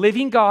when the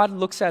living God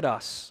looks at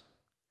us,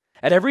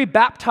 at every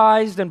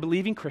baptized and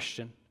believing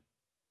Christian,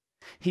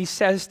 he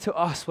says to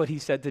us what he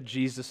said to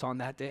Jesus on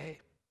that day.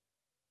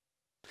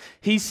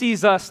 He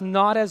sees us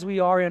not as we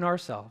are in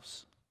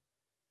ourselves,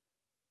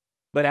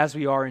 but as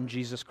we are in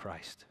Jesus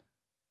Christ.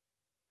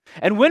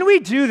 And when we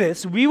do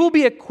this, we will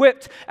be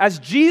equipped as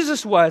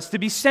Jesus was to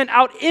be sent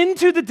out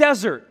into the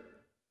desert.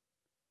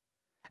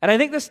 And I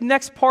think this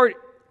next part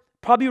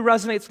probably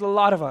resonates with a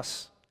lot of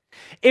us.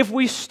 If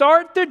we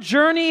start the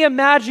journey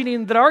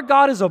imagining that our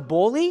God is a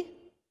bully,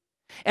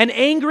 an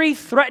angry,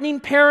 threatening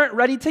parent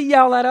ready to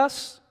yell at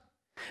us,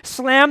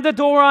 slam the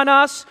door on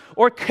us,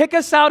 or kick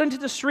us out into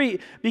the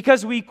street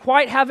because we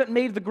quite haven't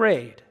made the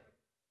grade,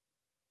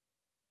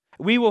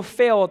 we will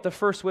fail at the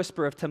first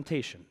whisper of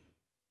temptation.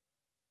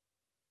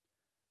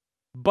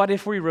 But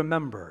if we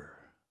remember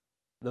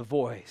the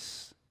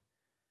voice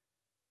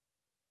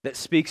that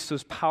speaks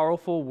those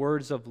powerful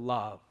words of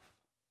love,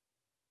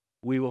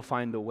 we will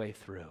find the way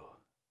through.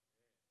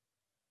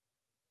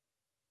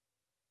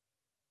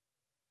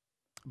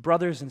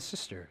 Brothers and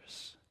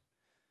sisters,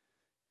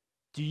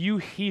 do you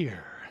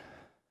hear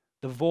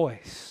the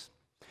voice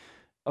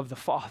of the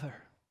Father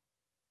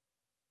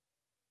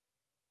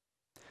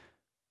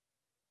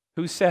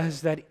who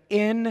says that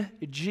in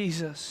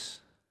Jesus,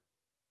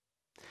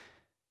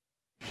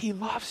 he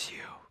loves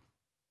you?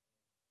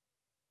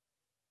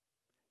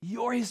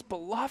 You're his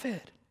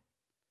beloved.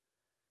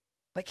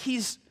 Like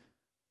he's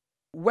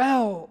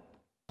well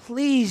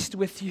pleased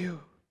with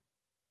you.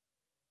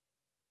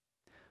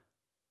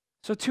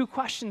 So 2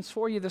 questions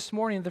for you this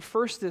morning. The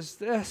first is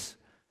this: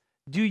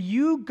 do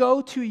you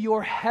go to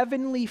your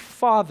heavenly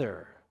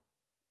Father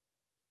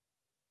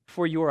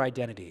for your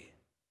identity?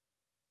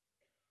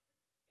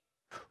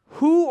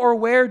 Who or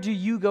where do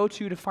you go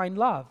to find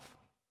love?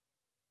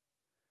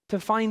 To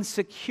find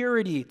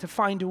security, to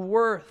find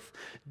worth?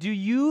 Do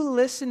you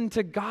listen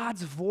to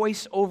God's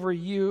voice over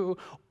you,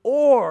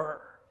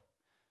 or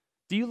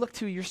do you look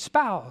to your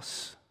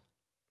spouse,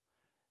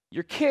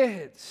 your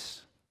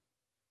kids,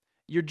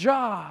 your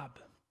job,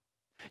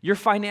 your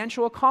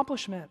financial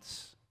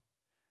accomplishments,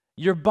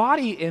 your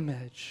body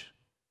image,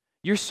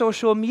 your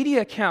social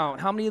media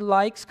account, how many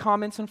likes,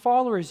 comments, and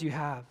followers you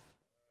have?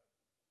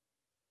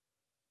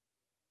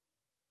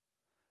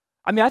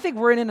 I mean, I think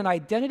we're in an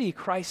identity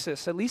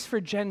crisis, at least for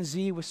Gen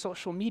Z with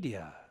social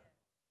media.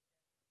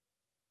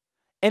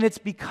 And it's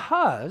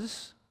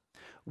because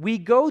we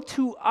go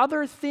to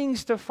other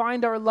things to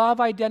find our love,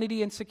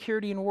 identity, and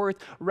security and worth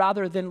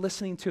rather than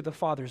listening to the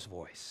Father's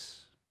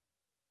voice.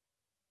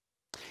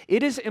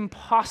 It is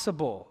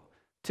impossible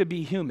to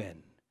be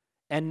human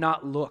and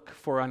not look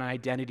for an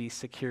identity,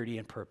 security,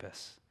 and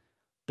purpose.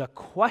 The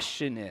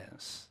question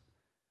is,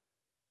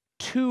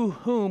 to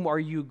whom are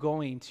you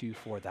going to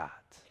for that?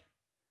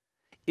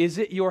 Is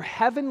it your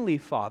heavenly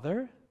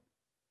Father,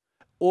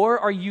 or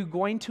are you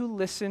going to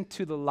listen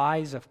to the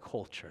lies of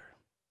culture?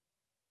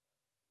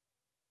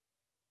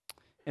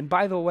 And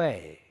by the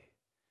way,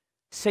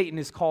 Satan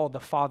is called the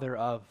father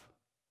of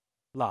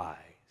lies.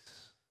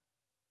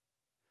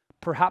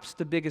 Perhaps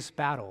the biggest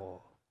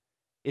battle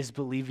is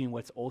believing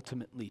what's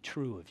ultimately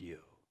true of you.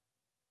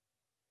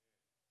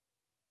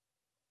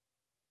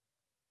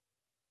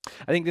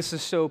 I think this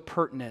is so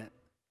pertinent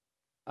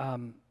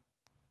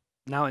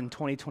now in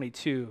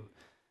 2022.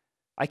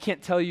 I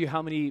can't tell you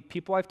how many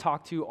people I've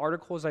talked to,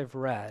 articles I've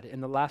read in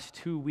the last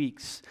 2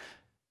 weeks.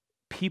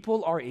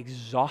 People are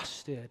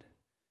exhausted,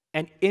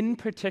 and in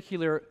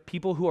particular,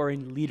 people who are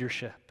in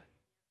leadership.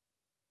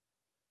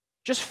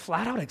 Just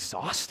flat out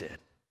exhausted.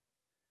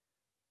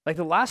 Like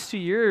the last 2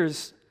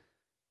 years,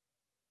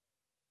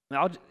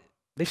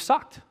 they've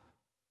sucked.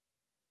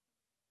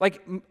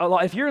 Like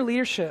if you're in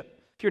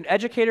leadership, if you're an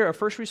educator, a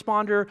first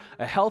responder,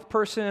 a health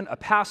person, a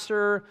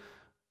pastor,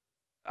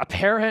 a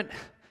parent,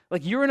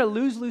 Like you're in a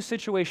lose-lose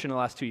situation the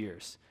last 2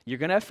 years. You're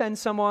going to offend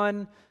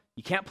someone.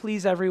 You can't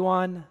please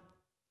everyone.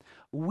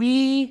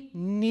 We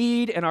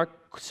need, and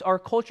our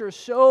culture is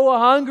so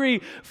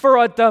hungry for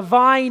a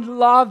divine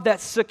love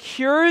that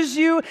secures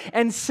you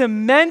and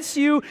cements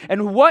you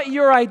and what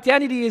your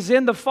identity is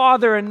in the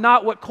Father and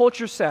not what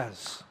culture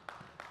says.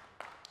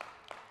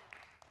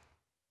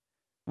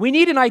 We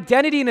need an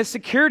identity and a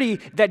security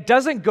that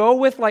doesn't go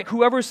with like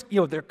whoever's,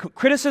 their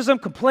criticism,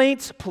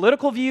 complaints,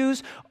 political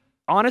views.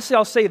 Honestly,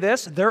 I'll say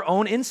this, their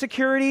own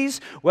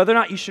insecurities, whether or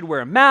not you should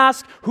wear a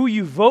mask, who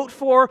you vote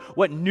for,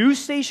 what news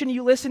station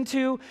you listen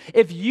to.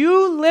 If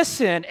you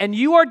listen and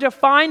you are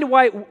defined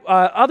by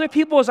other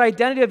people's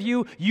identity of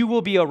you, you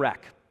will be a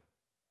wreck.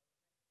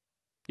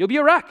 You'll be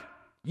a wreck.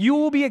 You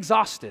will be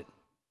exhausted.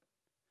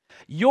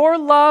 Your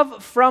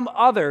love from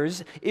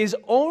others is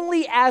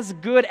only as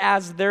good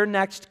as their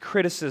next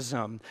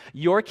criticism,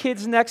 your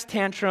kid's next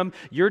tantrum,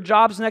 your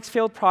job's next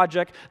failed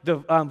project, the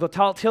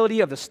volatility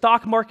of the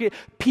stock market.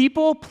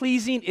 People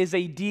pleasing is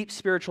a deep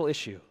spiritual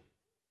issue.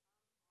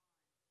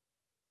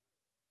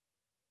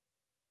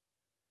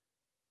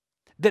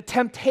 The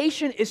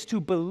temptation is to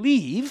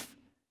believe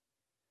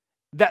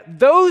that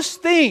those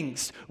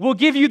things will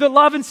give you the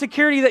love and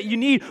security that you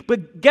need,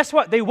 but guess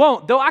what? They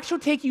won't. They'll actually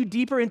take you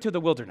deeper into the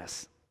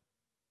wilderness.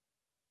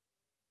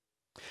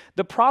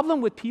 The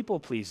problem with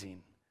people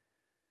pleasing,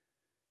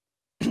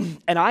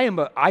 and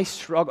I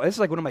struggle, this is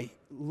like one of my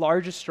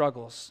largest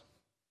struggles.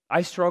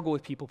 I struggle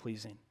with people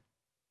pleasing.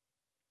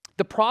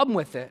 The problem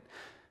with it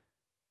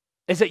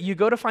is that you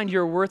go to find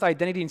your worth,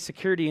 identity, and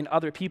security in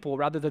other people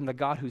rather than the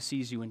God who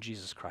sees you in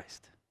Jesus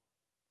Christ.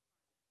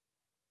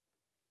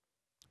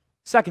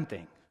 Second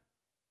thing,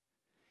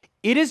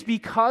 it is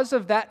because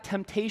of that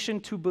temptation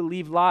to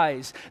believe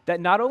lies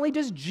that not only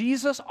does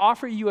Jesus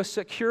offer you a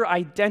secure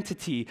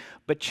identity,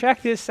 but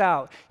check this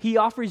out. He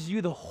offers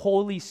you the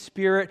Holy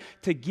Spirit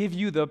to give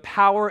you the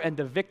power and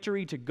the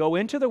victory to go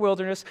into the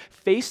wilderness,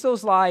 face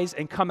those lies,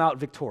 and come out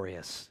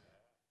victorious.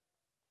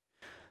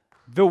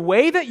 The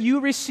way that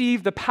you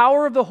receive the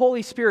power of the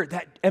Holy Spirit,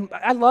 and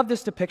I love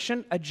this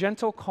depiction, a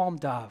gentle, calm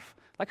dove.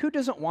 Like who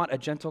doesn't want a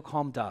gentle,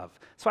 calm dove?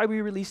 That's why we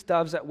release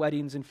doves at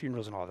weddings and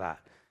funerals and all that.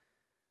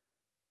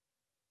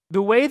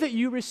 The way that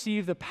you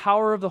receive the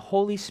power of the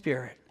Holy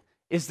Spirit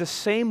is the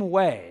same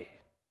way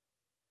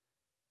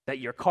that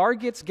your car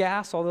gets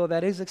gas, although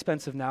that is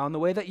expensive now, and the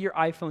way that your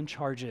iPhone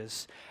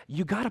charges.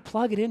 You got to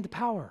plug it into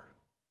power.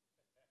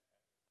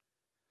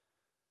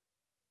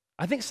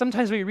 I think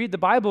sometimes we read the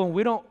Bible and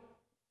we don't,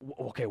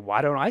 okay,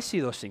 why don't I see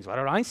those things? Why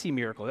don't I see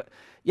miracles?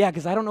 Yeah,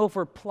 because I don't know if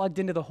we're plugged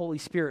into the Holy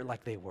Spirit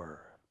like they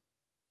were.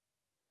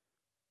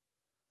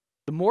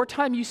 The more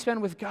time you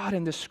spend with God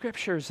in the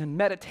scriptures and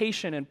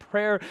meditation and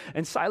prayer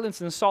and silence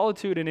and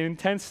solitude and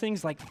intense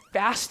things like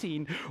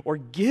fasting or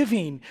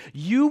giving,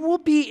 you will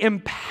be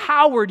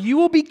empowered. You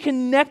will be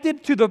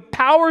connected to the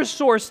power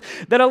source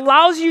that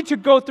allows you to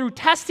go through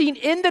testing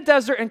in the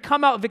desert and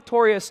come out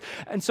victorious.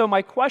 And so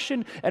my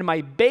question and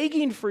my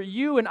begging for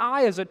you and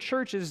I as a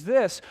church is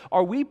this: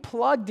 are we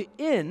plugged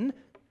in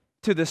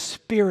to the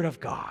Spirit of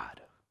God?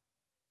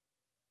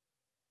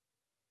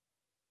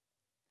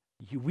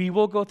 We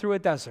will go through a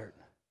desert,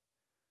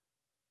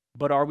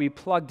 but are we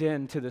plugged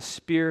into the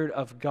Spirit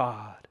of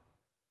God?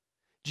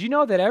 Do you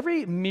know that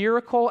every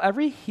miracle,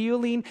 every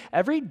healing,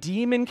 every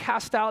demon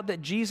cast out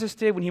that Jesus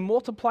did when he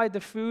multiplied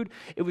the food,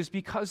 it was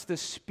because the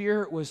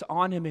Spirit was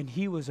on him and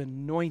he was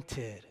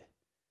anointed.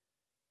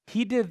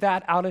 He did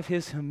that out of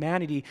his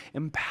humanity,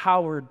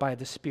 empowered by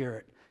the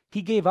Spirit.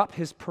 He gave up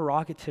his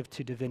prerogative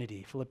to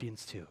divinity,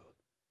 Philippians 2.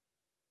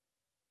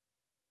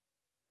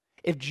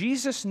 If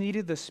Jesus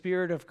needed the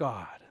Spirit of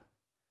God,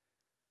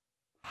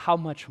 how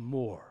much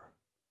more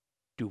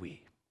do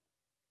we?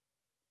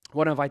 I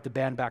want to invite the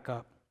band back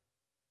up.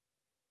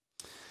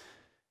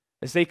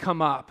 As they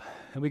come up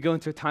and we go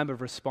into a time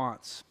of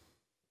response,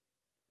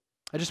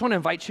 I just want to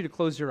invite you to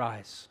close your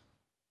eyes.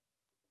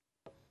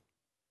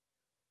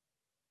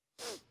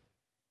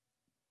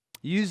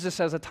 Use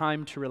this as a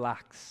time to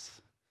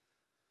relax.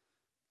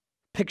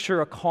 Picture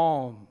a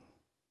calm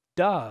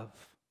dove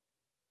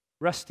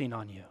resting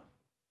on you.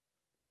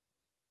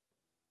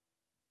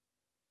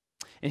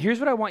 And here's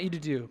what I want you to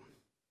do.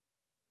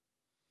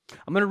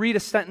 I'm going to read a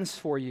sentence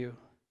for you.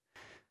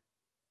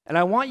 And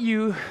I want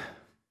you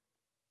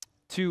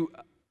to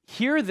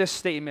hear this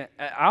statement.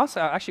 I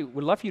also actually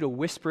would love for you to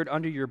whisper it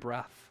under your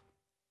breath.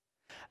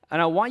 And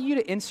I want you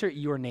to insert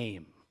your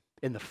name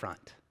in the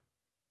front.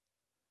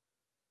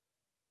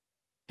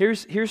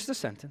 Here's the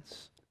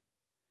sentence.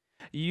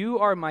 You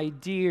are my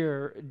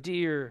dear,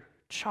 dear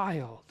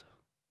child.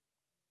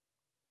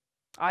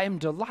 I am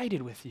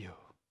delighted with you.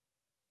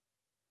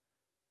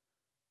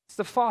 It's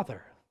the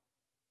Father.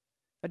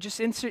 Now just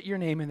insert your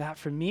name in that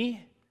for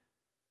me.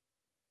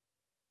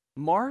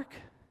 Mark,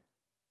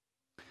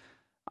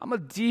 I'm a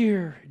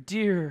dear,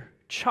 dear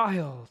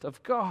child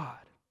of God.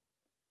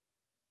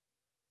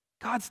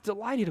 God's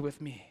delighted with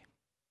me.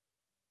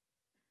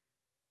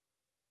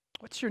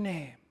 What's your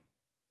name?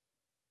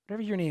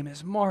 Whatever your name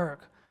is,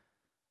 Mark,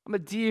 I'm a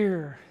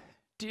dear,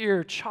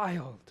 dear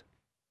child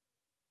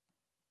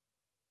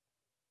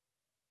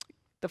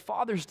The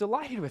Father's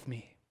delighted with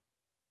me.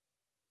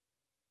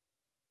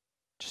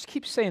 Just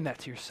keep saying that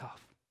to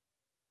yourself.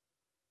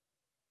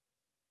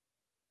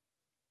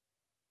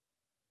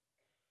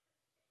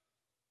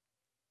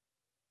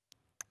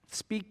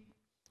 Speak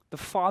the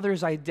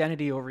Father's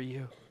identity over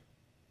you.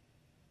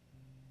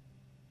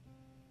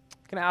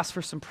 I'm going to ask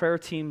for some prayer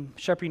team,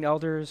 shepherding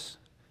elders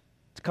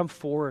to come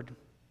forward,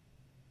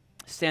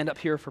 stand up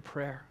here for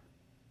prayer.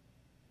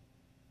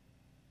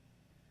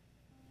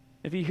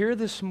 If you're here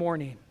this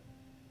morning,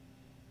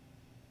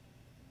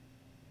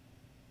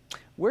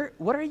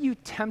 what are you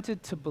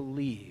tempted to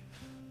believe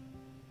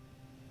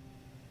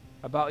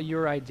about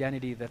your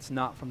identity that's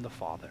not from the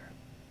Father?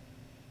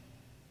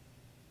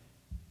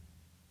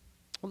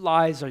 What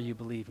lies are you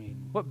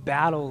believing? What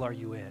battle are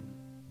you in?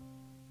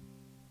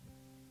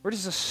 Where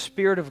does the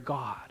Spirit of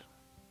God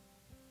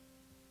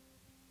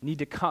need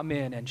to come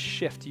in and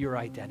shift your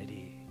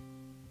identity?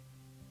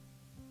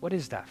 What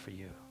is that for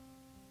you?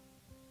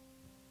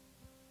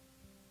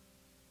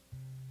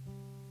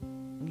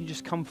 You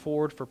just come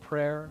forward for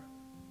prayer.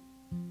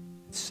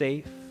 It's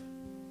safe,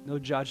 no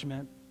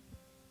judgment,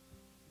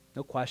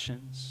 no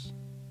questions.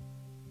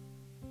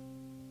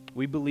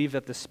 We believe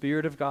that the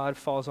Spirit of God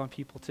falls on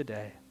people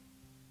today.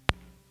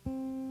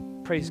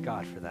 Praise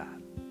God for that.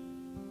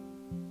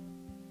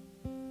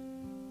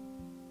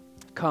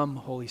 Come,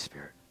 Holy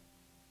Spirit.